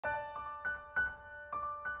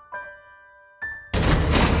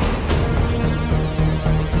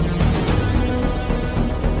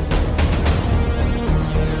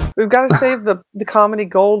We've got to save the comedy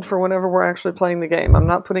gold for whenever we're actually playing the game. I'm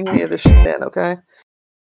not putting any of this shit in, okay?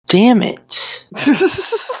 Damn it.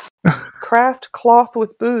 Craft cloth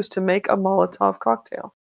with booze to make a Molotov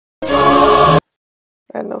cocktail. I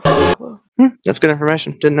had no fucking clue. That's good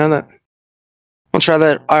information. Didn't know that. We'll try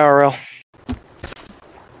that IRL.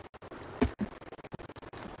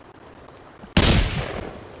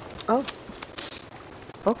 Oh.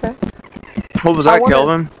 Okay. What was that,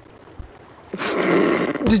 Kelvin?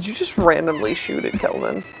 Did you just randomly shoot at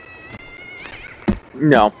Kelvin?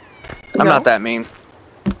 No. I'm not that mean.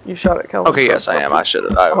 You shot at Kelvin. Okay, yes, I am. I should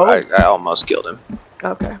have. I almost killed him.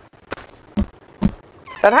 Okay.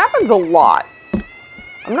 That happens a lot.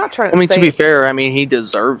 I'm not trying to I mean, to be fair, I mean, he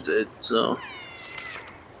deserved it, so.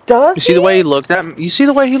 Does you see the way he looked at me? You see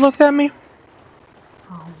the way he looked at me?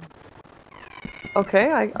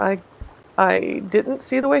 Okay, I didn't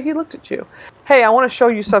see the way he looked at you. Hey, I want to show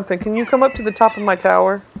you something. Can you come up to the top of my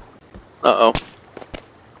tower? Uh-oh.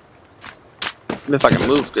 If I can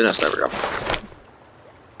move. Goodness, there we go.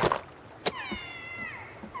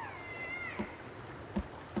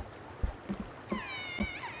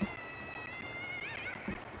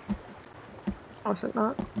 Oh, is it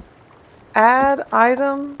not? Add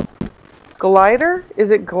item. Glider?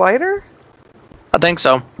 Is it glider? I think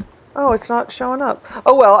so. Oh, it's not showing up.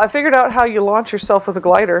 Oh well, I figured out how you launch yourself with a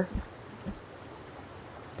glider.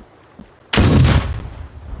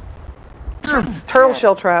 Turtle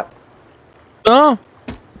shell trap. Oh.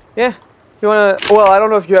 Yeah. You wanna... Well, I don't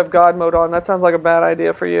know if you have God mode on. That sounds like a bad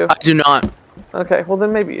idea for you. I do not. Okay, well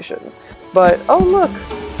then maybe you shouldn't. But, oh look!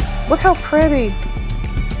 Look how pretty!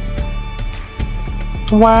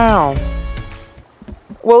 Wow.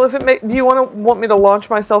 Well, if it do you want me to launch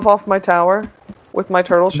myself off my tower with my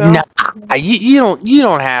turtle shell? Nah, you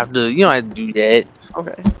don't have to. You don't have to do that.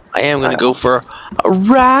 Okay. I am gonna go for a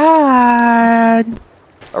ride.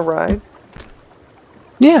 A ride?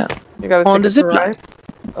 Yeah. You gotta on the take Zipline.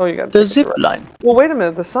 Oh, you got the Zipline. Well, wait a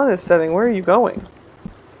minute. The sun is setting. Where are you going?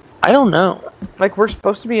 I don't know. Like, we're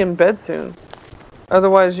supposed to be in bed soon.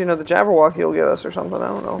 Otherwise, you know, the Jabberwocky will get us or something. I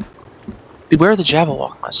don't know. Beware the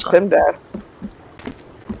Jabberwock, my son. Pimdas.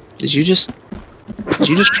 Did you just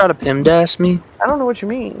try to Pimdas me? I don't know what you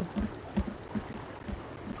mean.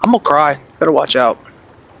 I'm gonna cry. Better watch out.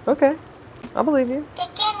 Okay. I believe you.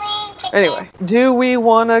 Anyway, do we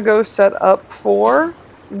want to go set up for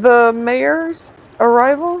the mayor's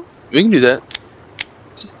arrival? We can do that.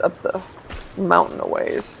 Just up the mountain a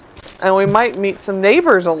ways. And we might meet some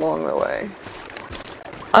neighbors along the way.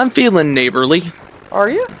 I'm feeling neighborly. Are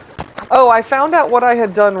you? Oh, I found out what I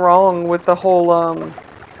had done wrong with the whole,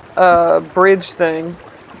 bridge thing.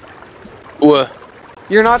 What?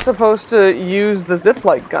 You're not supposed to use the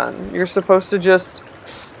Zipline gun. You're supposed to just,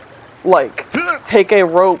 like, take a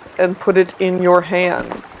rope and put it in your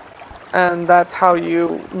hands. And that's how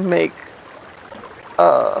you make,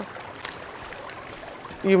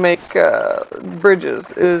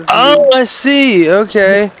 bridges, is oh, I see,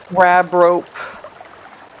 okay. Grab rope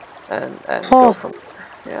and go from there.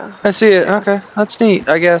 Yeah. I see it, okay. That's neat,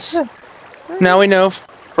 I guess. Yeah. Now we know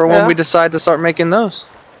for when we decide to start making those.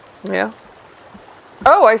 Yeah.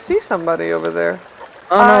 Oh, I see somebody over there.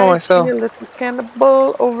 Oh no, I fell. see a little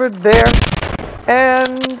cannibal over there.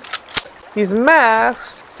 And he's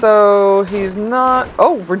masked, so he's not...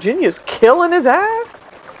 Oh, Virginia's killing his ass?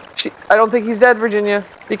 I don't think he's dead, Virginia.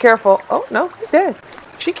 Be careful. Oh, no, he's dead.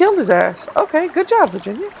 She killed his ass. Okay, good job,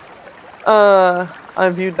 Virginia. I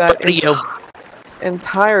viewed that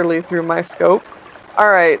entirely through my scope.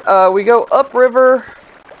 Alright, we go upriver,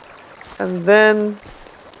 and then...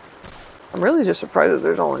 I'm really just surprised that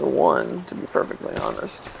there's only one, to be perfectly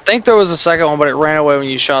honest. I think there was a second one, but it ran away when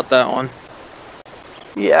you shot that one.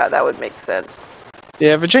 Yeah, that would make sense.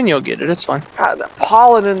 Yeah, Virginia will get it, it's fine. God, the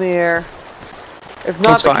pollen in the air. If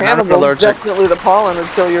not it's the fine. cannibals, definitely the pollen would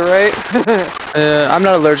kill you, right? I'm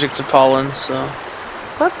not allergic to pollen, so...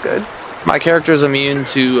 That's good. My character is immune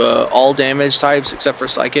to all damage types except for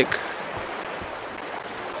psychic.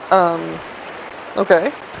 Okay.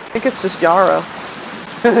 I think it's just Yara.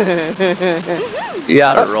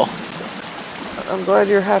 Yara roll. I'm glad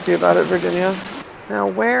you're happy about it, Virginia. Now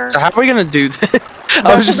where... So how are we gonna do this?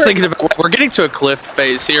 I was just thinking about, like, we're getting to a cliff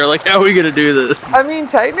face here, like, how are we gonna do this? I mean,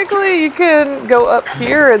 technically, you can go up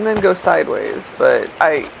here and then go sideways, but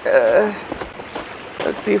let's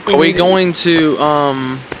see if we... Are we going to,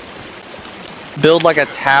 build, like, a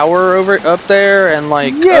tower up there and,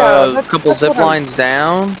 like, a couple zip lines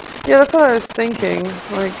down? Yeah, that's what I was thinking.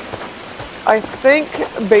 Like, I think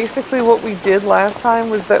basically what we did last time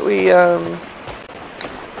was that we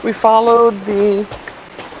followed the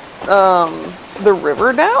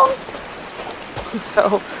river down.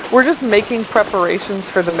 So We're just making preparations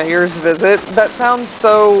for the mayor's visit. That sounds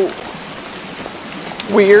so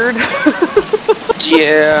weird.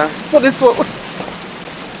 Yeah. But it's what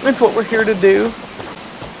we're here to do.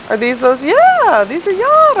 Are these those? Yeah, these are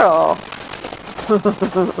Yaro.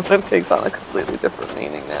 That takes on a completely different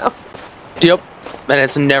meaning now. Yep. And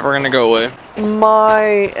it's never gonna go away.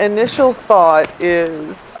 My initial thought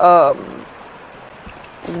is,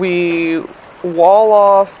 we wall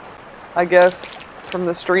off, I guess, from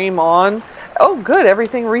the stream on. Oh, good,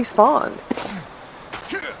 everything respawned.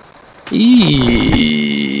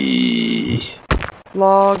 Eee.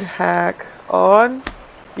 Log hack on.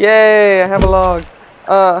 Yay, I have a log.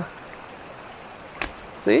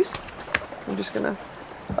 Please? I'm just gonna,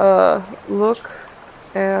 look,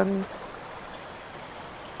 and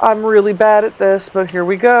I'm really bad at this, but here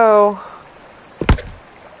we go.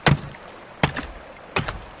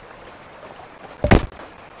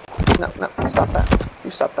 No, stop that. You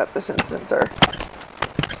stop that this instant, sir.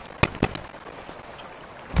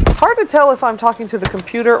 Hard to tell if I'm talking to the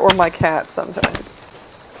computer or my cat sometimes.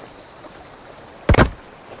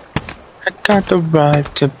 I got the right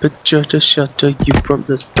temperature to shelter you from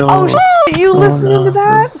this door. Oh shit! You listening to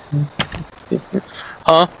that?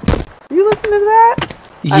 Huh? You listening to that?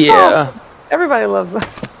 Yeah. Everybody loves that.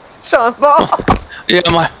 Sean Paul. Yeah,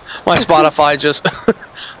 my Spotify just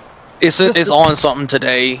it's on something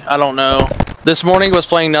today. I don't know. This morning it was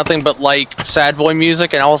playing nothing but like sad boy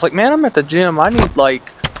music, and I was like, man, I'm at the gym. I need like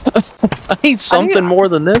I need something more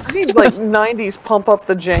than this. I need like 90s pump up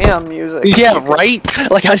the jam music. Yeah, right?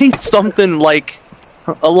 Like I need something like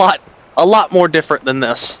a lot more different than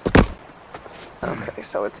this. Okay,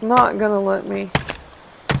 so it's not gonna let me.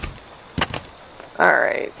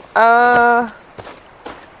 Alright. Howie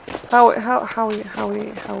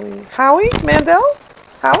Mandel?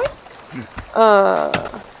 Howie?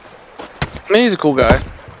 I mean, he's a cool guy.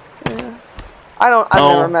 Yeah. I've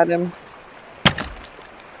never met him.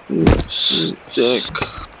 Stick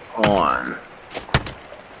on.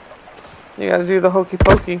 You gotta do the hokey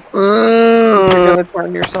pokey. You're gonna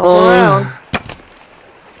turn yourself around.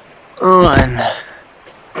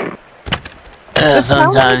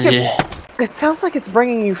 It sounds like it's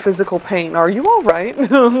bringing you physical pain. Are you alright?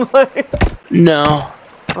 No.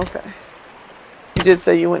 Okay. You did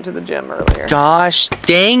say you went to the gym earlier. Gosh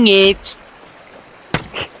dang it.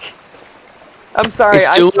 I'm sorry.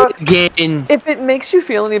 It's doing it again. If it makes you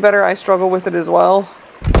feel any better, I struggle with it as well.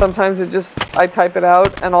 Sometimes I type it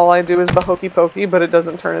out and all I do is the hokey pokey, but it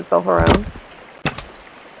doesn't turn itself around.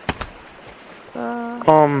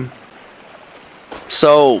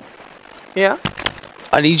 So. Yeah?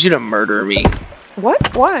 I need you to murder me.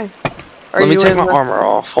 What? Why? Let me take my armor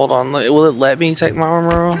off. Hold on. Will it let me take my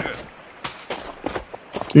armor off?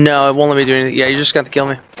 No, it won't let me do anything. Yeah, you just got to kill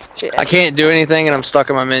me. Shit. I can't do anything and I'm stuck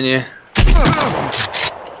in my menu.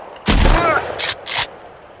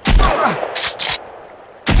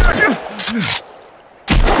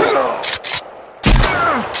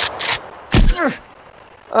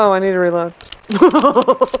 Oh, I need to reload. It's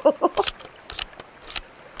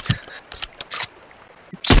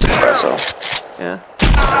espresso. Yeah.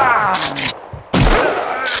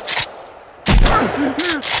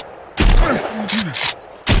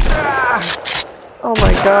 Oh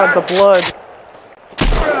my god, the blood.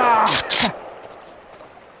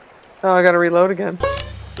 Oh, I gotta reload again.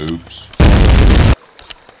 Oops.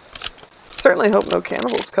 Certainly hope no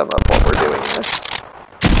cannibals come up while we're doing this.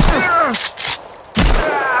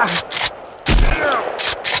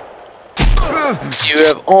 You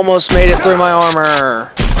have almost made it through my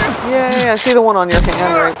armor. Yay, I see the one on your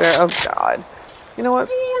hand right there. Oh god. You know what?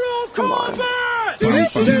 Come on.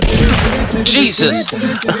 Jesus!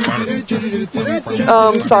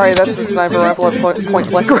 Sorry, that's the sniper rifle at point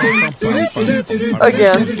blank range.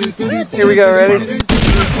 Again. Here we go, ready?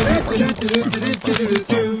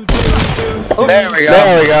 Oh, there we go.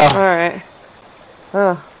 There we go. Alright.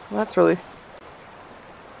 Oh, that's really...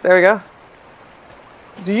 There we go.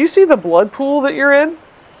 Do you see the blood pool that you're in?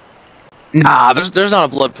 Nah, there's not a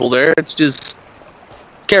blood pool there. It's just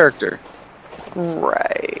character.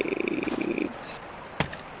 Right.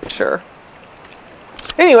 Sure.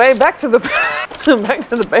 Anyway, back to the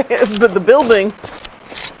the building.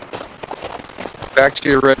 Back to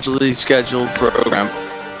your regularly scheduled program.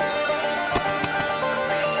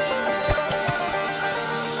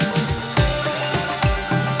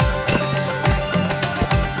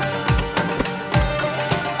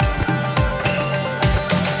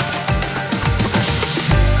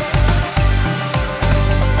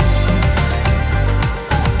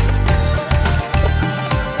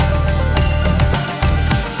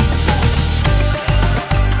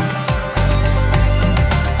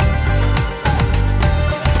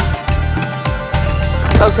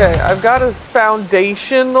 Okay, I've got a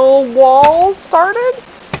foundational wall started.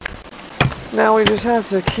 Now we just have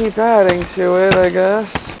to keep adding to it, I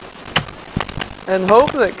guess. And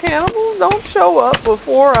hope that cannibals don't show up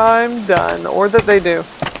before I'm done. Or that they do.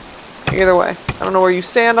 Either way. I don't know where you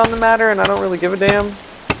stand on the matter, and I don't really give a damn.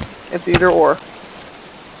 It's either or.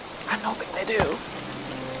 I'm hoping they do.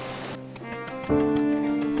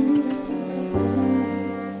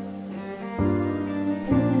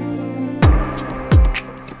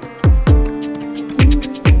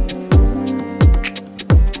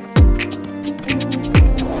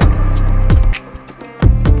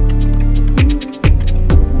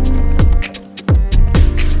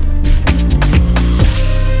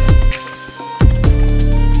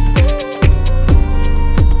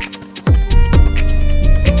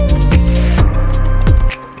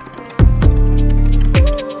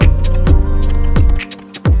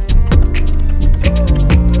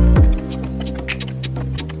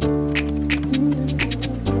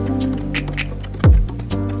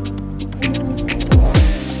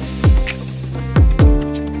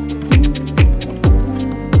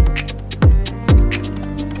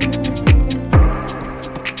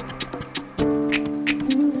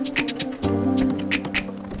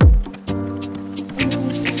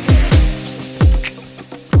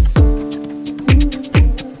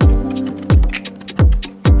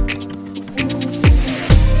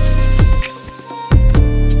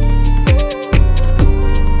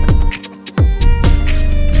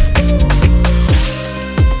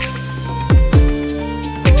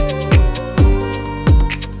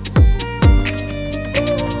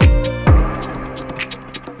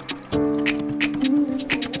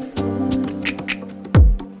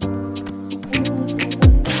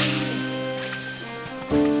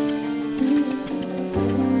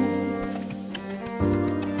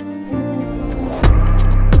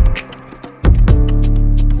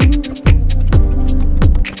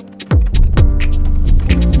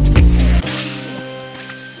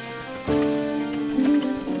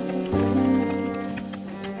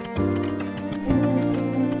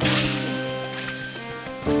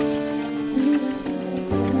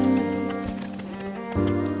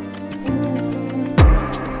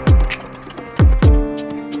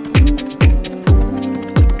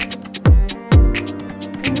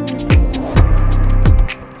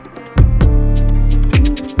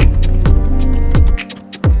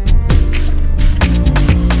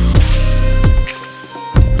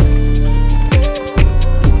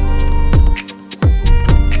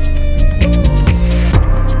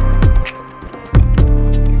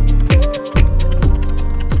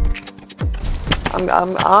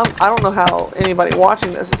 I don't know how anybody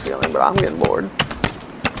watching this is feeling, but I'm getting bored.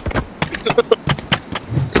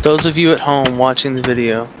 Those of you at home watching the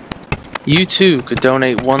video, you too could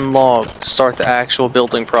donate 1 log to start the actual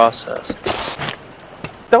building process.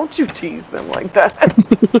 Don't you tease them like that.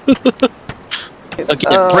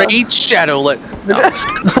 Again, Raid Shadowlet. No.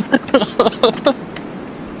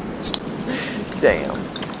 Damn.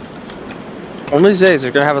 One of these days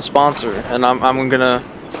they're gonna have a sponsor, and I'm gonna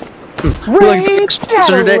Raid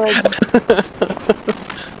sponsor today.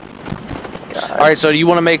 God. All right, so do you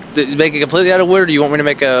want to make it completely out of wood, or do you want me to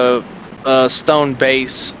make a stone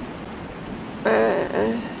base?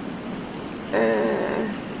 I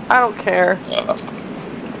don't care.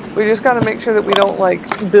 We just gotta make sure that we don't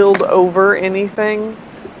like build over anything.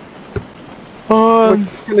 Which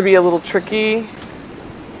is gonna be a little tricky.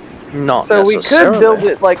 Not so we necessarily. could build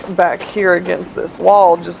it like back here against this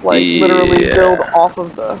wall, just like literally build off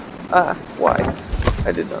of the. Why?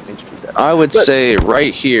 I did not need to do that. I would say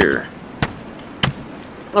right here.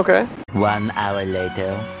 Okay. 1 hour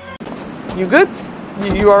later. You good?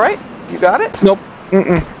 You all right? You got it? Nope.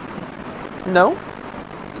 Mm-mm. No.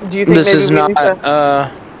 Do you think this maybe is we not? need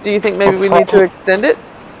to, do you think maybe we need to extend it?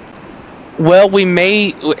 Well, we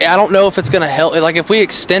may. I don't know if it's gonna help. Like, if we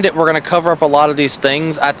extend it, we're gonna cover up a lot of these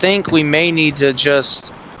things. I think we may need to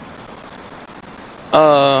just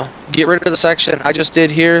get rid of the section I just did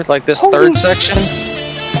here, like this third section,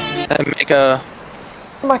 and make a.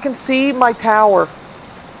 I can see my tower.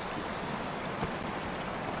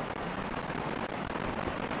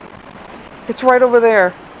 It's right over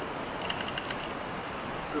there.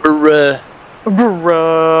 Bruh.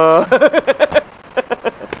 Bruh.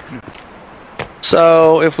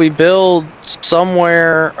 So if we build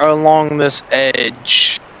somewhere along this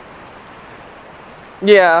edge,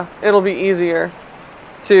 yeah, it'll be easier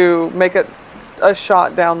to make a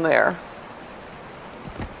shot down there.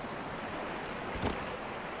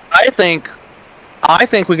 I think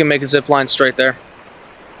we can make a zip line straight there.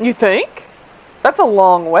 You think? That's a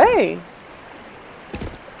long way.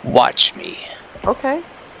 Watch me. Okay.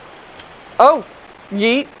 Oh!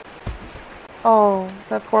 Yeet! Oh,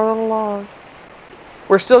 that poor little log.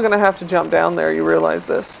 We're still gonna have to jump down there, you realize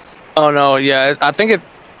this. Oh no, yeah, I think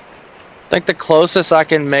the closest I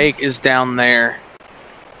can make is down there.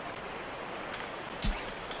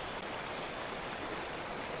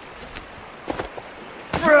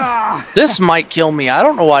 This might kill me. I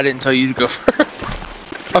don't know why I didn't tell you to go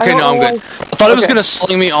first. Okay, no, I'm good. I thought it was gonna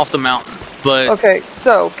sling me off the mountain, but... Okay,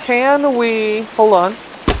 so, can we... Hold on.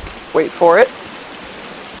 Wait for it.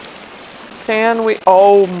 Can we...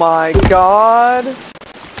 Oh my god.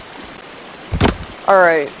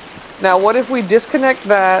 Alright. Now, what if we disconnect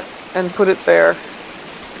that and put it there?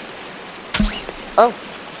 Oh.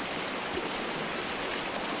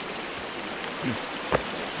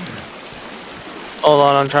 Hold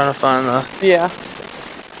on, I'm trying to find the... Yeah.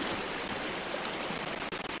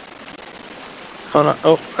 Hold on.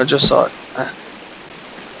 Oh, I just saw it.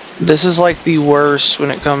 This is like the worst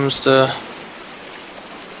when it comes to...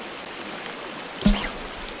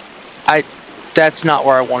 That's not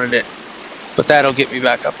where I wanted it. But that'll get me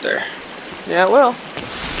back up there. Yeah, it will.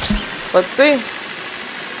 Let's see.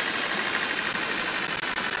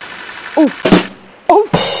 Ooh. Oh,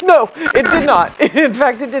 no! It did not. In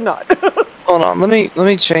fact, it did not. Hold on, let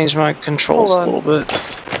me change my controls a little bit.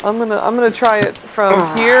 I'm gonna try it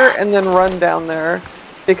from here and then run down there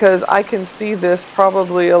because I can see this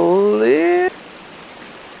probably a little,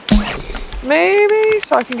 maybe,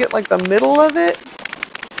 so I can get like the middle of it.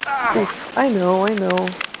 Oof, I know.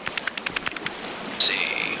 Let's see,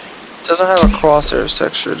 it doesn't have a crosshairs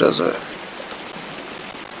texture, does it?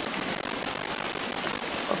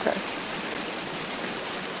 Okay.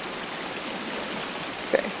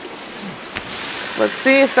 Okay. Let's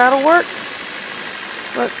see if that'll work.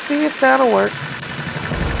 Let's see if that'll work.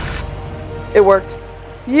 It worked.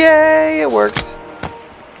 Yay, it worked.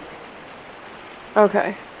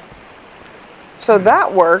 Okay. So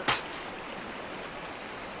that worked.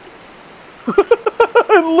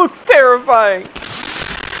 It looks terrifying.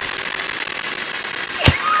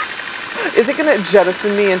 Is it gonna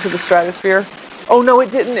jettison me into the stratosphere? Oh no,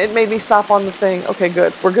 it didn't. It made me stop on the thing. Okay,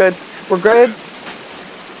 good. We're good. We're good.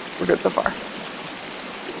 We're good so far.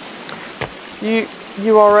 You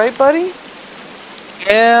alright, buddy?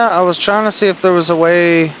 Yeah, I was trying to see if there was a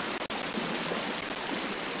way...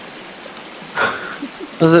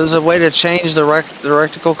 There's a way to change the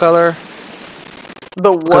reticle color.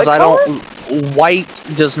 The what Because I color? don't... White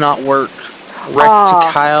does not work.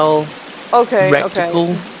 Rectile... Okay,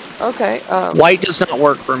 reticle. Okay. White does not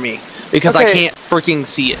work for me. Because I can't freaking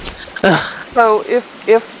see it. So,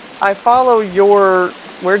 if I follow your...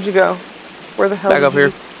 Where'd you go? Where the hell Back up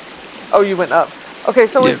here. Oh, you went up. Okay,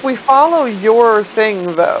 so if we follow your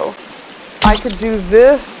thing, though, I could do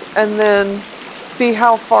this and then see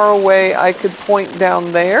how far away I could point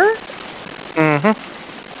down there. Mm-hmm.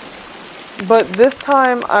 But this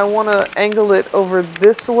time, I want to angle it over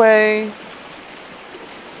this way.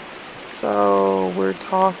 So, we're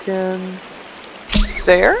talking...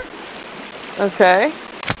 There? Okay.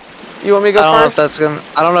 You want me to go first?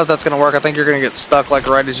 I don't know if that's gonna work. I think you're gonna get stuck like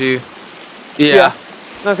right as you... Yeah.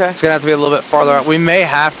 Okay. It's gonna have to be a little bit farther out. We may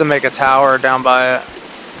have to make a tower down by it.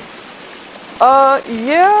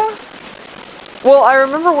 Yeah. Well, I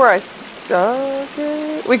remember where I stuck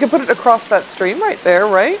it. We could put it across that stream right there,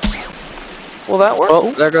 right? Will that work?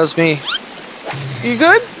 Oh, there goes me. You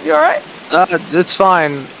good? You alright? It's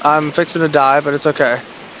fine. I'm fixing to die, but it's okay.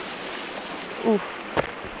 Oof.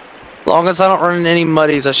 As long as I don't run into any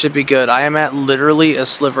muddies, I should be good. I am at literally a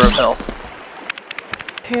sliver of health.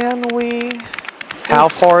 Can we... How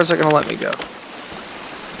far is it gonna let me go?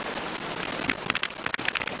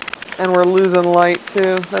 And we're losing light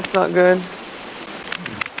too. That's not good.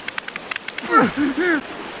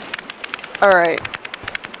 Alright.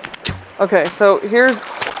 Okay, so here's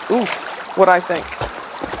what I think.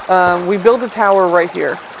 We build a tower right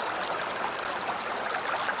here.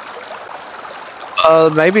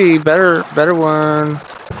 Maybe better one.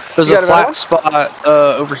 There's a flat spot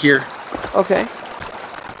over here. Okay.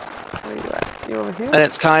 Where are you at? You over here? And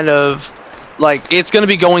it's kind of like it's gonna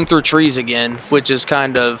be going through trees again, which is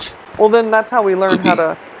kind of... Well, then that's how we learn how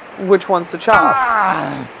to... which ones to chop.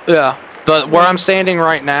 Yeah, but where I'm standing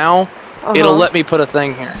right now, it'll let me put a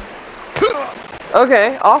thing here.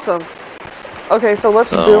 Okay, awesome. Okay, so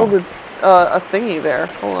let's build a thingy there.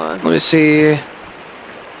 Hold on. Let me see.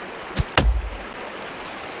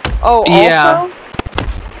 Oh, yeah. also?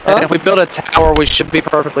 And if we build a tower, we should be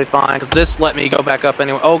perfectly fine, because this let me go back up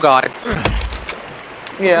anyway. Oh god.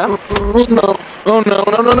 Yeah. Oh no. Oh no,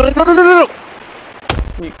 no, no, no, no, no, no,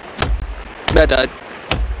 no. That died.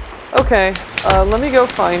 Okay, let me go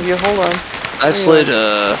find you. Hold on. I slid,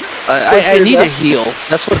 I need a heal.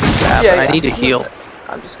 That's what it's happening. Yeah. I need a heal.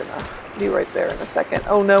 I'm just gonna be right there in a second.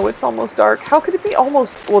 Oh no, it's almost dark. How could it be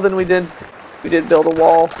almost? Well, then we did build a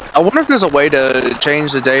wall. I wonder if there's a way to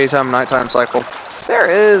change the daytime nighttime cycle. There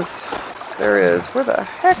is. There is. Where the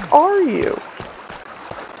heck are you?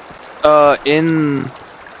 In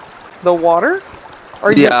the water?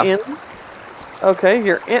 Are you Yeah. in? Okay,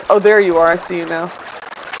 you're in. Oh, there you are. I see you now.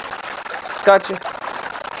 Gotcha.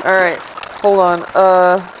 Alright. Hold on.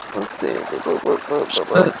 Let's see.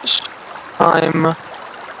 time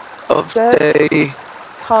of Set day.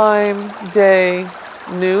 Time, day,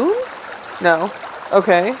 noon? No.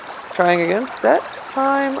 Okay. Trying again. Set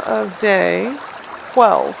time of day,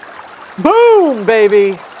 12. Boom,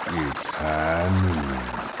 baby! It's high noon.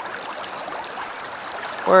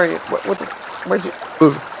 Where are you? Where'd you?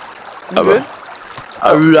 Ooh. You good?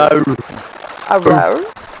 Arrow?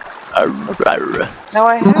 Now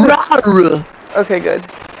I have. Okay, good.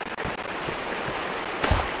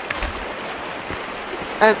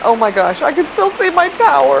 And oh my gosh, I can still see my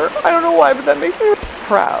tower. I don't know why, but that makes me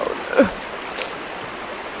proud.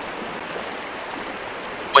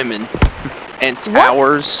 Women and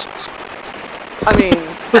towers. I mean,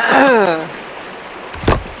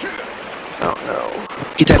 oh no.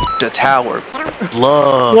 Get the tower.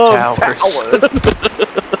 Love towers.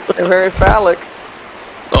 They're very phallic.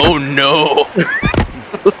 Oh no.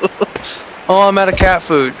 Oh, I'm out of cat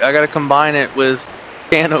food. I gotta combine it with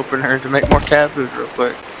can opener to make more cat food real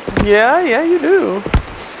quick. Yeah, you do.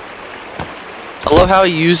 I love how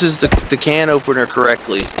he uses the can opener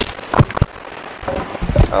correctly.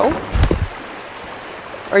 Oh?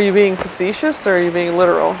 Are you being facetious or are you being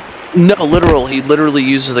literal? No, literal. He literally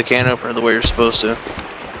uses the can opener the way you're supposed to.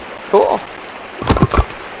 Cool.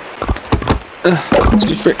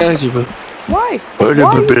 Why?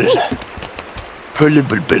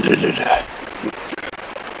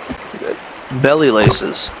 Belly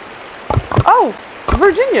laces. Oh,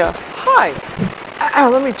 Virginia. Hi. Ow,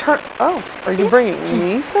 let me turn. Oh, are you bringing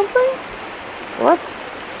me something? Well, that's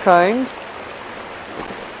kind.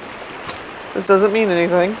 This doesn't mean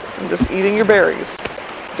anything. I'm just eating your berries.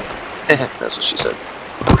 That's what she said.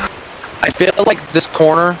 I feel like this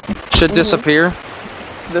corner should disappear.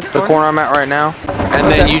 This The corner I'm at right now,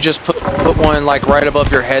 and then you just put one like right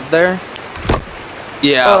above your head there.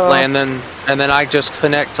 Yeah, and then I just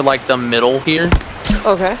connect to like the middle here.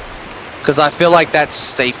 Okay. Because I feel like that's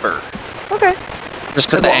safer. Okay. Just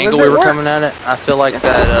because the angle we were coming at it, I feel like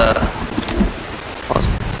that.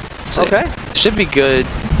 Okay. Should be good.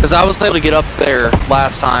 Because I was able to get up there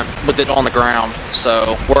last time with it on the ground,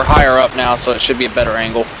 so we're higher up now, so it should be a better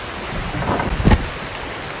angle.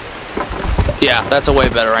 Yeah, that's a way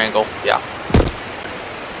better angle. Yeah.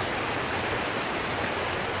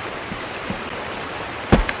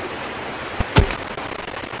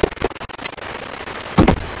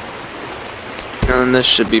 And this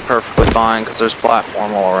should be perfectly fine because there's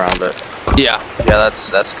platform all around it. Yeah,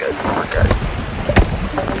 that's good. We're good.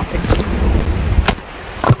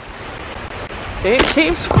 It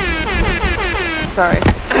keeps. Sorry.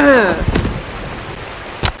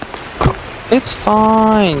 It's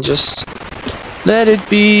fine. Just let it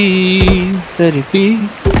be. Let it be.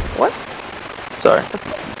 What? Sorry.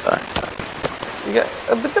 You got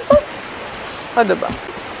a bit of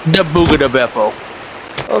The booga da beppo.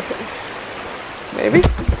 Okay.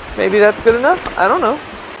 Maybe that's good enough. I don't know.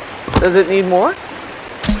 Does it need more?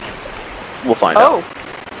 We'll find out.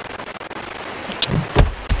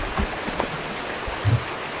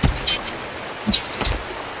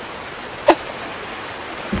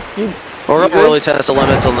 We're gonna really test the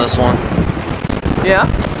limits on this one. Yeah?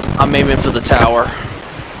 I'm aiming for the tower.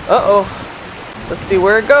 Uh-oh. Let's see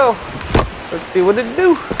where it go. Let's see what it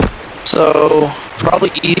do. So,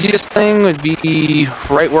 probably easiest thing would be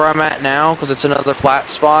right where I'm at now, because it's another flat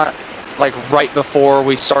spot. Like right before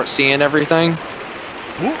we start seeing everything.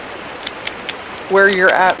 Where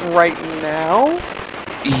you're at right now?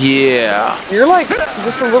 Yeah. You're like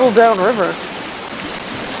just a little downriver.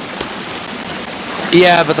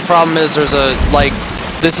 Yeah, but the problem is there's a, like,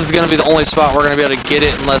 this is going to be the only spot we're going to be able to get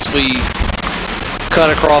it unless we cut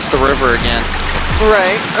across the river again.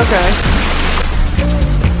 Right, okay.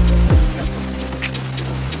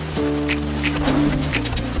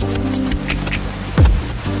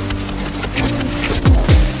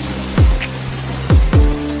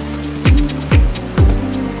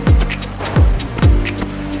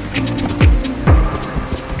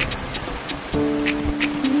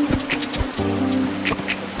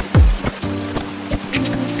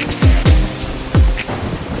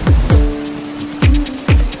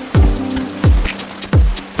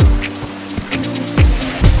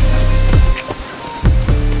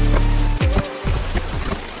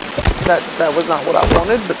 That was not what I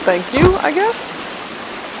wanted, but thank you, I guess.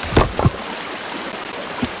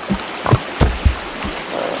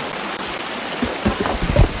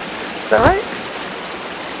 Is that right?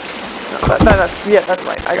 No, yeah, that's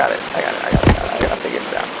right. I got it. I got figured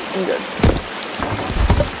it out. I'm good.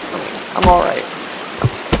 I mean, I'm alright.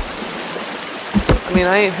 I mean,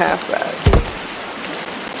 I ain't half bad.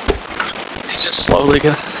 It's just slowly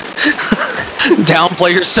gonna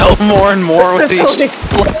downplay yourself more and more with these.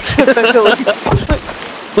 Essentially.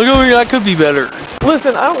 Look over here, I could be better.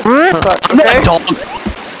 Listen, I don't suck, I'm okay? not a dog.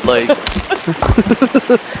 Like,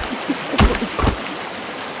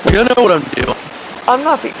 you know what I'm doing. I'm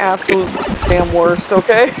not the absolute damn worst,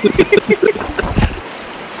 okay?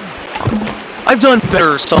 I've done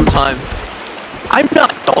better sometime. I'm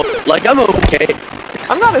not dog. Like, I'm okay.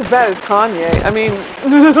 I'm not as bad as Kanye. I mean...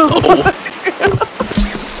 Oh.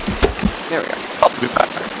 There we go. I'll be back.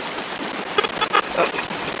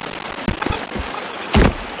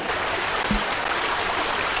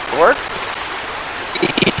 Work?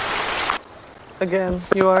 Again,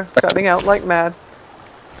 you are cutting out like mad.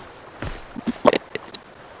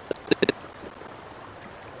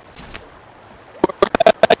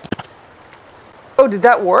 Oh, did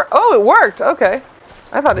that work? Oh, it worked! Okay.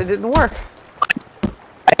 I thought it didn't work.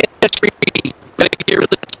 I hit the tree. Better hear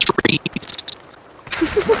the trees.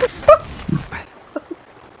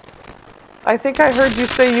 I think I heard you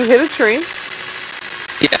say you hit a tree.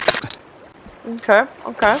 Yeah. Okay,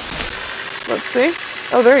 okay. Let's see.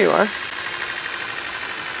 Oh, there you are.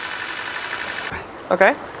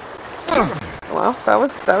 Okay. Well, that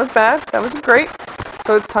was bad. That was great.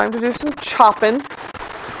 So it's time to do some chopping.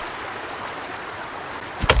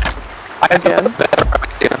 I have Again. a better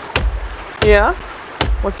idea. Yeah?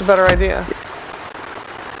 What's the better idea?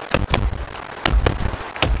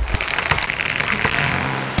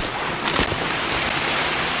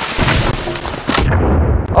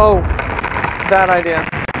 Oh, that idea.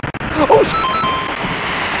 Oh,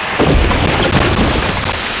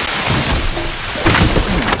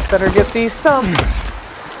 better get these stumps.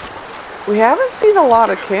 We haven't seen a lot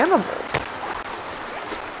of cannibals.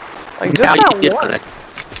 Like, just not one.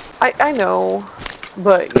 I know,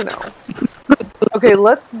 but, you know. Okay,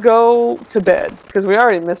 let's go to bed, because we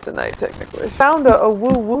already missed a night, technically. Found a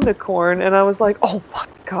woo-unicorn, and I was like, oh my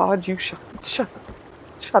god, you shut up. You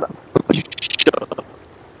shut up.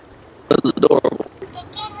 That's adorable.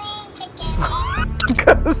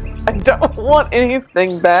 Because I don't want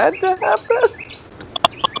anything bad to happen.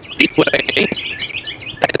 Anyway,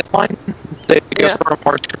 Zipline, they go from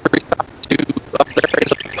archery to up there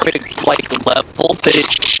is a big, like, level that it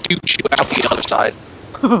shoots you out the other side.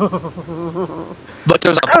 But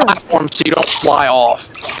there's a platform so you don't fly off.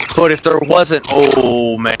 But if there wasn't,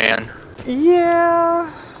 oh man.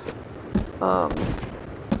 Yeah. Oh.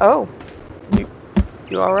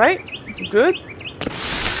 You alright? You good?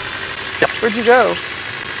 Yep. Where'd you go?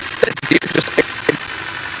 You just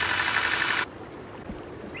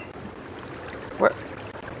Where?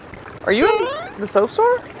 Are you in the soap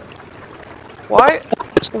store?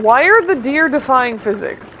 Why are the deer defying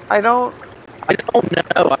physics? I don't know.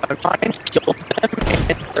 I'm trying to kill them,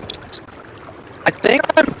 and I think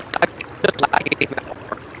I'm just lagging now.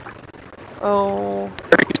 Oh,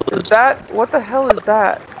 is that, what the hell is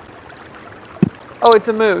that? Oh, it's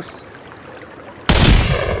a moose.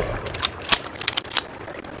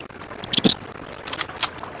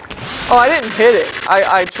 Oh, I didn't hit it.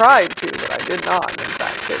 I tried to, but I did not, in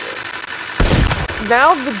fact, hit it.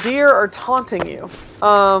 Now the deer are taunting you.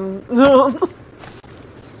 I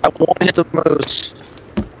want to hit the moose.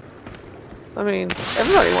 I mean,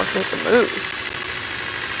 everybody wants to hit the moose.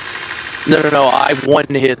 No, I want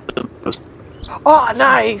to hit the moose. Oh,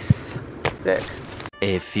 nice! Sick.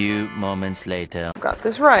 A few moments later. Got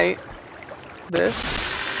this right. This.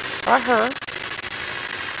 By her.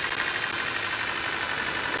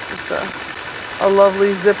 Just a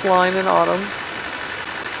lovely zip line in autumn.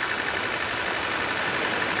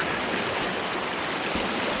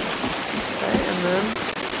 Okay,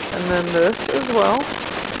 and then this as well.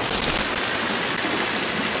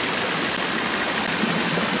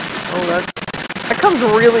 Oh, that comes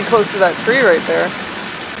really close to that tree right there.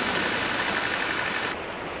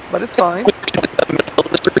 But it's fine.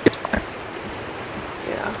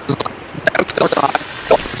 Yeah.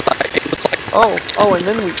 Oh, and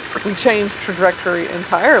then we changed trajectory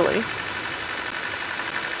entirely.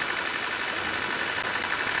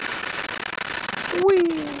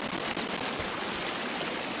 Whee!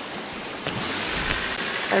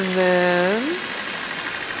 And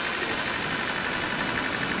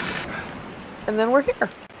then we're here.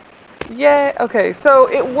 Yay! Okay, so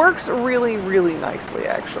it works really, really nicely,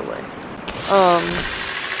 actually.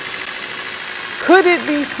 Could it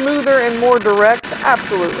be smoother and more direct?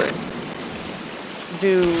 Absolutely.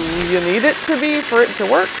 Do you need it to be for it to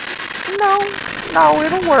work? No. No,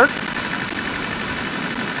 it'll work.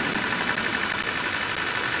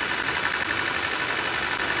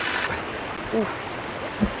 Oof.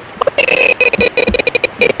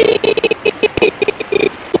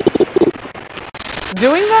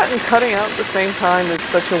 Doing that and cutting out at the same time is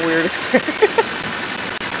such a weird experience.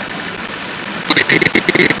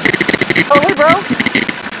 Oh, hey, bro.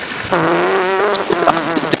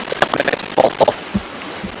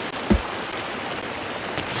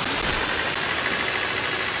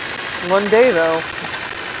 One day, though.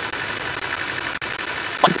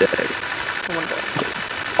 One day. One day.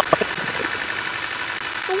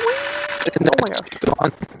 Oh my gosh.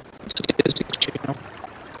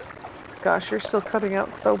 Gosh, you're still cutting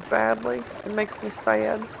out so badly. It makes me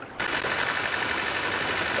sad.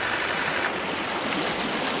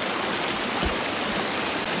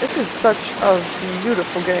 This is such a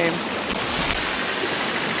beautiful game.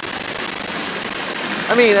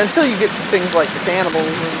 I mean, until you get to things like the cannibals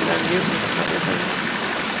and mutants and everything.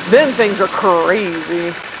 Then things are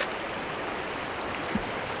crazy.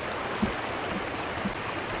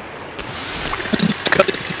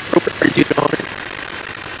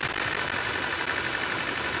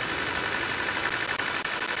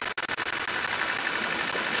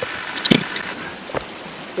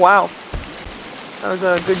 Wow. That was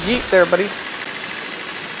a good yeet there, buddy.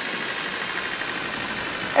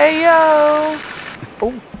 Hey, yo!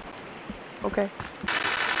 Oh. Okay.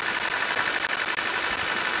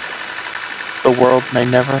 The world may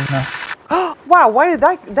never know. Wow, why did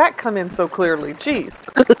that come in so clearly? Jeez.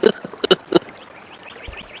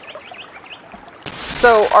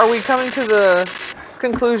 So, are we coming to the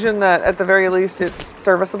conclusion that at the very least it's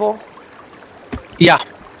serviceable? Yeah.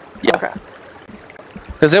 Yeah. Okay.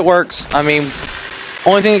 Because it works. I mean,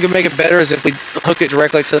 only thing that could make it better is if we hook it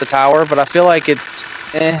directly to the tower, but I feel like it's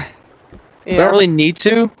Yeah. We don't really need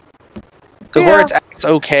to. Because where it's at, it's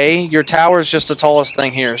okay. Your tower is just the tallest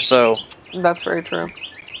thing here, so... That's very true.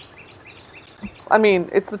 I mean,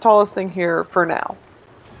 it's the tallest thing here for now.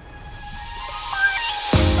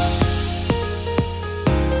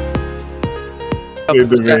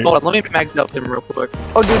 Okay, hold on, let me mag up him real quick.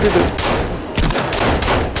 Oh, do.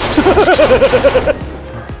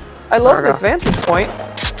 I love this vantage point.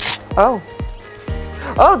 Oh.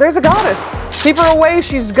 Oh, there's a goddess! Keep her away,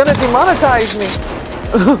 she's gonna demonetize me!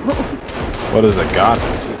 What is a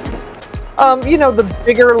goddess? You know, the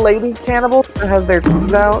bigger lady cannibal that has their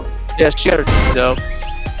tits out. Yeah, she got her tits out.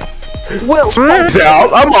 Well, It's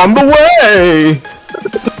out! I'm on the way!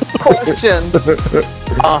 question.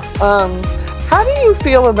 How do you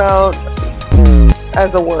feel about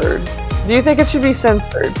as a word? Do you think it should be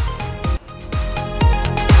censored?